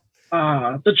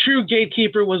The true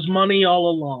gatekeeper was money all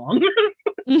along.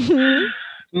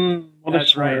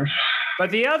 That's right.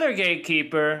 But the other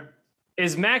gatekeeper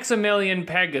is Maximilian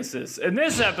Pegasus in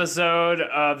this episode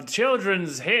of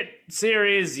children's hit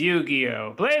series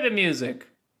Yu-Gi-Oh! Play the music.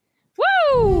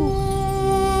 Woo!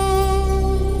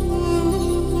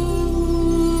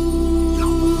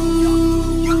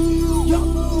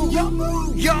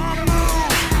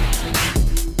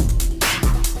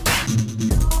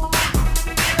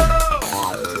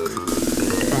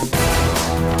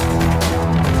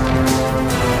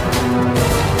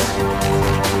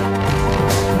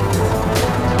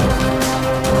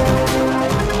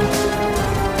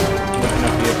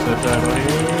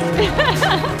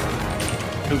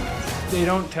 They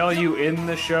don't tell you in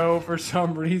the show for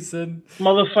some reason.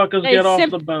 Motherfuckers get off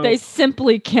the boat. They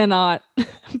simply cannot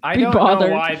I be don't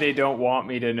bothered. know why they don't want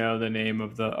me to know the name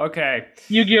of the... Okay.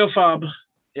 Yu-Gi-Oh! Fob.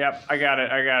 Yep, I got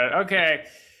it. Okay.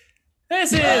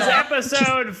 This is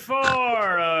episode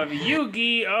 4 of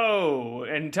Yu-Gi-Oh!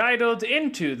 Entitled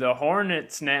Into the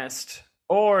Hornet's Nest.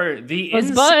 Or the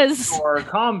Insector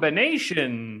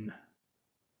Combination.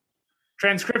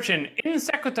 Transcription,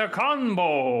 Insector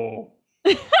Combo.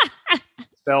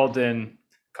 Spelled in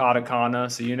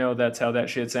katakana, so you know that's how that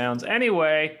shit sounds.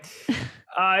 Anyway,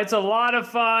 it's a lot of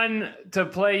fun to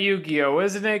play Yu-Gi-Oh,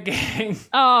 isn't it, gang?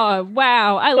 Oh,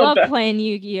 wow. I love playing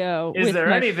Yu-Gi-Oh! Is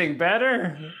there anything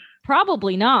better?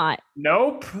 Probably not.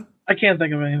 Nope. I can't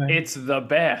think of anything. It's the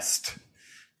best.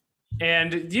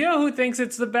 And do you know who thinks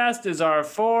it's the best? Is our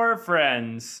 4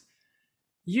 friends.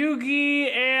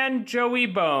 Yugi and Joey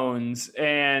Bones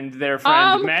and their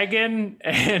friend Megan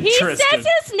and Tristan. He says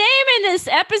his name in this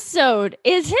episode.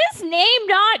 Is his name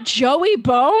not Joey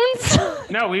Bones?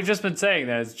 No, we've just been saying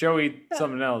that. It's Joey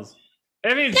something else.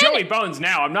 I mean, it's Joey Bones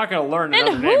now. I'm not going to learn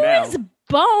another name now. Who is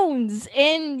Bones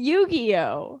in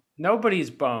Yu-Gi-Oh?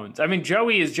 Nobody's Bones. I mean,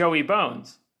 Joey is Joey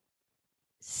Bones.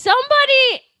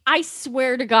 Somebody... I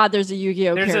swear to God, there's a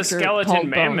Yu-Gi-Oh! There's character a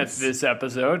skeleton mammoth Bones. this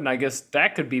episode, and I guess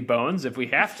that could be Bones if we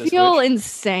have to Feel switch.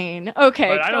 insane. Okay,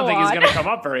 but I don't think he's going to come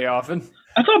up very often.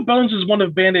 I thought Bones is one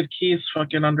of Bandit Keith's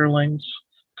fucking underlings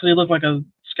because he looked like a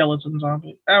skeleton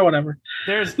zombie. Whatever.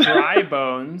 There's Dry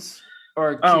Bones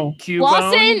or Q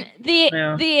Lawson,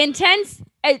 the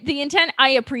intent I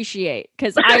appreciate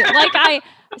because I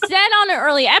said on an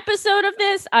early episode of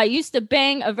this, I used to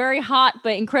bang a very hot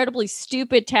but incredibly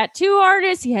stupid tattoo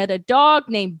artist. He had a dog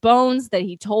named Bones that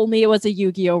he told me it was a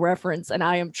Yu-Gi-Oh! Reference, and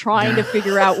I am trying to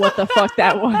figure out what the fuck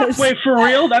that was. Wait, for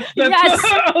real? That's yes,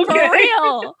 okay.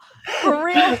 For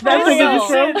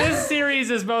real. This series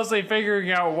is mostly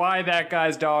figuring out why that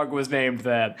guy's dog was named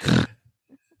that.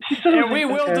 And we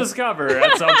will discover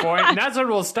at some point, and that's when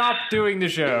we'll stop doing the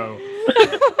show.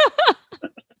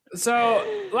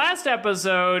 So, last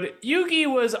episode, Yugi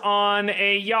was on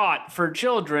a yacht for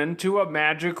children to a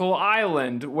magical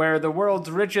island where the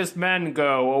world's richest men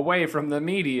go away from the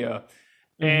media.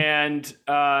 And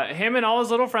him and all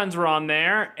his little friends were on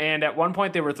there, and at one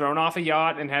point they were thrown off a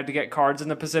yacht and had to get cards in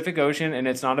the Pacific Ocean, and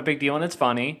it's not a big deal and it's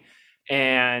funny.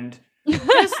 And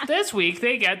this week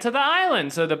they get to the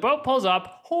island, so the boat pulls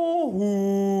up.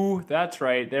 Hoo-hoo. That's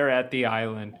right, they're at the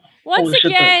island. Once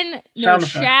again, no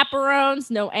chaperones,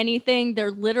 no anything.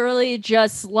 They're literally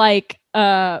just like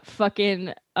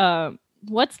fucking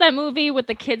what's that movie with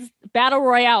the kids? Battle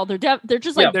Royale. They're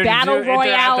just like Battle Royale.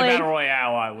 They're at the Battle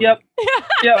Royale island. Yep.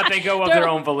 But they go of their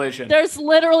own volition. There's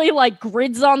literally like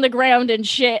grids on the ground and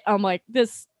shit. I'm like,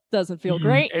 this doesn't feel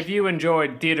great. If you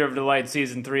enjoyed Theater of Delight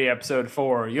Season 3, Episode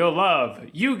 4, you'll love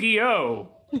Yu-Gi-Oh!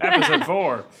 Episode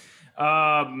 4.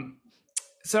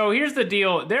 So here's the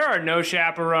deal. There are no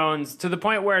chaperones to the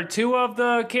point where 2 of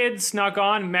the kids snuck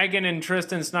on. Megan and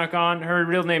Tristan snuck on. Her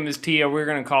real name is Tia. We're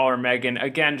going to call her Megan.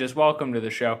 Again, just welcome to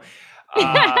the show.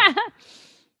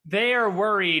 They are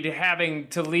worried having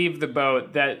to leave the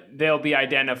boat that they'll be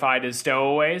identified as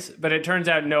stowaways, but it turns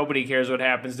out nobody cares what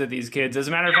happens to these kids. As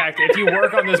a matter of fact, if you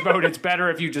work on this boat, it's better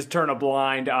if you just turn a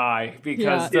blind eye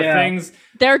because things...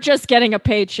 They're just getting a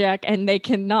paycheck and they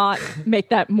cannot make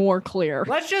that more clear.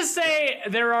 Let's just say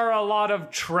there are a lot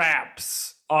of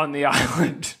traps on the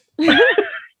island.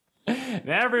 And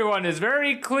everyone is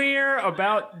very clear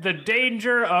about the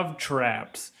danger of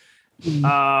traps.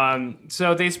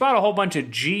 So they spot a whole bunch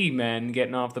of G-men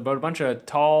getting off the boat, a bunch of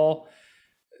tall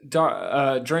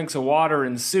drinks of water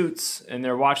in suits, and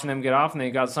they're watching them get off, and they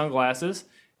got sunglasses,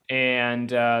 and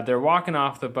they're walking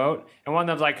off the boat, and one of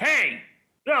them's like, "Hey,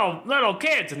 little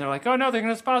kids," and they're like, "Oh no, they're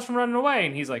gonna stop us from running away,"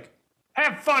 and he's like,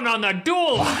 "Have fun on the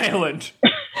Duel Island.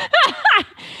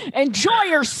 Enjoy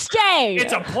your stay.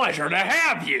 It's a pleasure to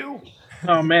have you."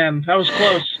 Oh man, that was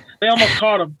close. They almost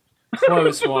caught him.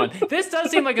 Close one. This does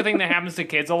seem like a thing that happens to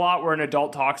kids a lot, where an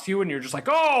adult talks to you and you're just like,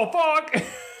 oh, fuck.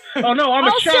 Oh, no, I'm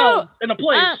Also, a child in a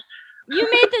place. You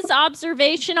made this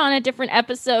observation on a different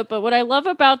episode, but what I love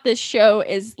about this show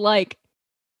is like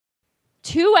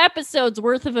 2 episodes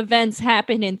worth of events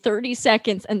happen in 30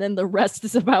 seconds, and then the rest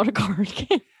is about a card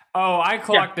game. Oh, I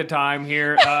clocked the time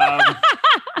here.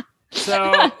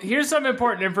 So here's some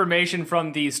important information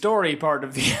from the story part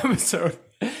of the episode.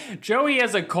 Joey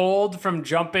has a cold from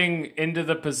jumping into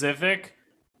the Pacific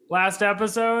last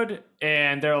episode,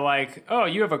 and they're like, oh,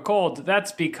 you have a cold.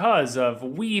 That's because of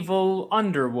Weevil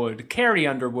Underwood, Carrie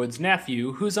Underwood's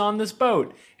nephew, who's on this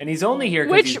boat. And he's only here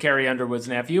because he's Carrie Underwood's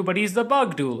nephew, but he's the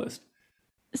bug duelist.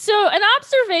 So an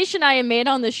observation I made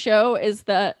on the show is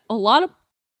that a lot of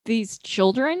these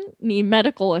children need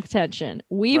medical attention.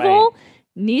 Weevil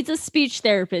needs a speech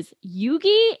therapist.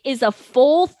 Yugi is a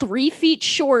full 3 feet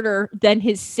shorter than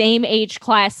his same age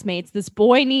classmates. This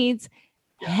boy needs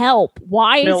help.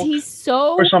 Why is he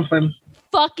so or something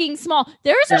fucking small?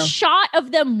 There's a shot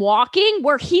of them walking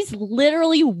where he's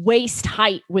literally waist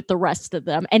height with the rest of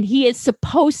them, and he is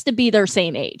supposed to be their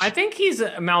same age. I think he's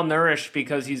malnourished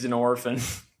because he's an orphan.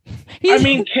 I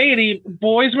mean, Katie,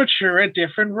 boys mature at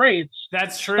different rates.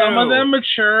 That's true. Some of them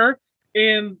mature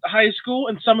in high school,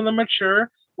 and some of them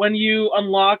mature when you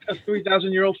unlock a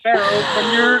 3,000-year-old pharaoh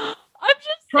from your I'm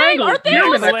just saying, aren't they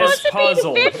all supposed to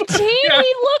puzzle. be 15? Yeah.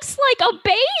 He looks like a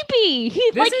baby.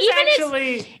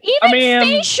 Even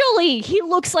facially, he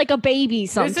looks like a baby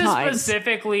sometimes. This is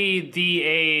specifically the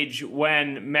age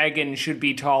when Megan should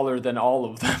be taller than all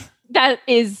of them. That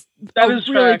is a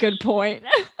really good point.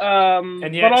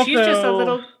 And yet but also, she's just a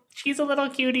little. She's a little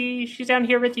cutie. She's down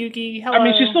here with Yugi. Hello. I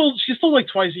mean, she's still like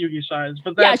twice Yugi size,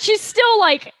 but she's still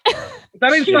like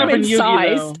that ain't stopping Yugi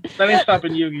sized. though. That ain't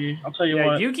stopping Yugi. I'll tell you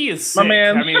what. Yugi is sick. My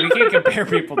man. I mean, we can't compare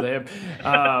people to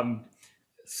him.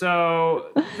 So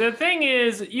the thing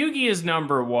is, Yugi is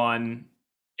number 1,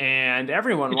 and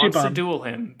everyone wants to duel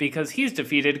him because he's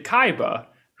defeated Kaiba.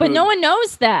 But no one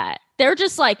knows that. They're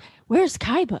just like, "Where's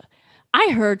Kaiba?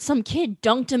 I heard some kid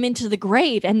dunked him into the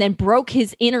grave and then broke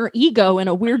his inner ego in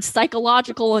a weird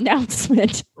psychological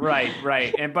announcement." Right.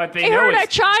 But they heard a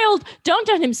child dunked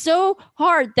on him so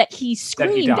hard that he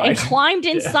screamed and climbed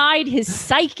inside his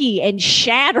psyche and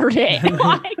shattered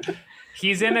it.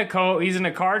 He's in a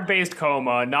card-based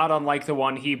coma, not unlike the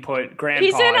one he put Grandpa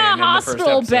He's in a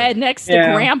hospital bed next to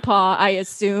Grandpa, I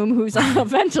assume, who's on a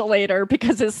ventilator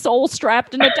because his soul's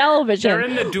strapped in a television. They're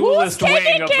in the duelist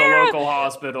wing of the local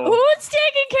hospital. Who's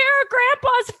taking care of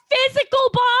Grandpa's physical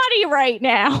body right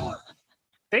now?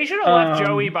 They should have left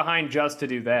Joey behind just to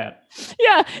do that.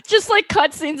 Yeah, just like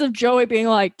cutscenes of Joey being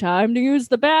like, "Time to use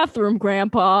the bathroom,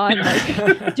 Grandpa," and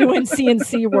like doing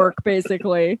CNC work,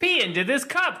 basically. Pee into this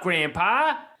cup,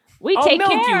 Grandpa. We take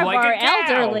care of our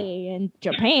elderly in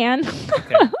Japan.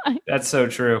 Okay. That's so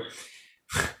true.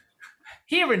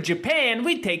 Here in Japan,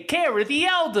 we take care of the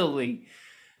elderly.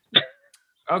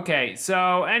 Okay,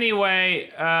 so anyway,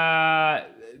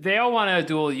 they all want to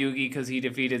duel Yugi because he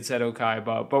defeated Seto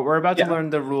Kaiba, but we're about to learn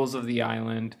the rules of the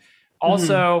island.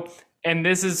 Also, and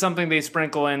this is something they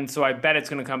sprinkle in, so I bet it's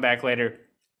going to come back later.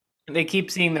 They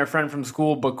keep seeing their friend from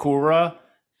school, Bakura.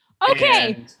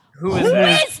 Okay. Who is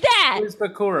that? Who is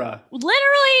Bakura?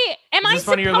 Literally, is this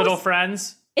one of your little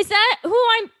friends? Is that who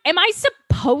am I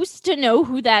supposed to know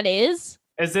who that is?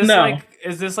 Is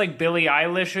this like Billie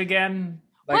Eilish again?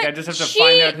 Like, I just have to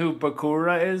find out who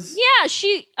Bakura is?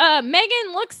 Yeah,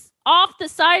 Megan looks off the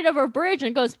side of her bridge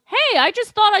and goes, "Hey, I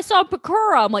just thought I saw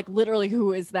Bakura." I'm like, literally,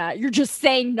 who is that? You're just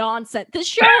saying nonsense. This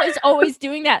show is always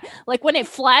doing that. Like, when it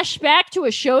flashed back to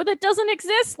a show that doesn't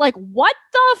exist, like, what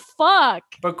the fuck?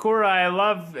 Bakura, I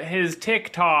love his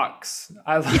TikToks.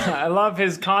 I love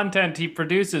his content he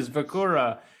produces,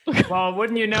 Bakura. Well,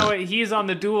 wouldn't you know it, he's on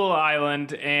the duel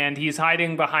island, and he's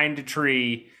hiding behind a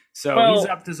tree, so he's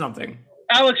up to something.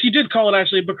 Alex, you did call it,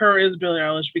 actually. Bakura is Billie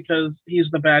Eilish because he's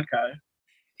the bad guy.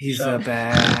 He's the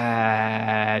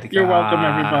bad guy. You're welcome,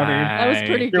 everybody. That was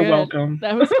pretty good. You're welcome.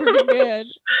 That was pretty good.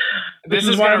 This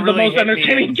is one of the really most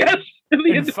entertaining guests in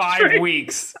the industry. 5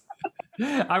 weeks.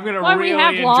 I'm going to really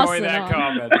enjoy that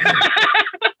comment.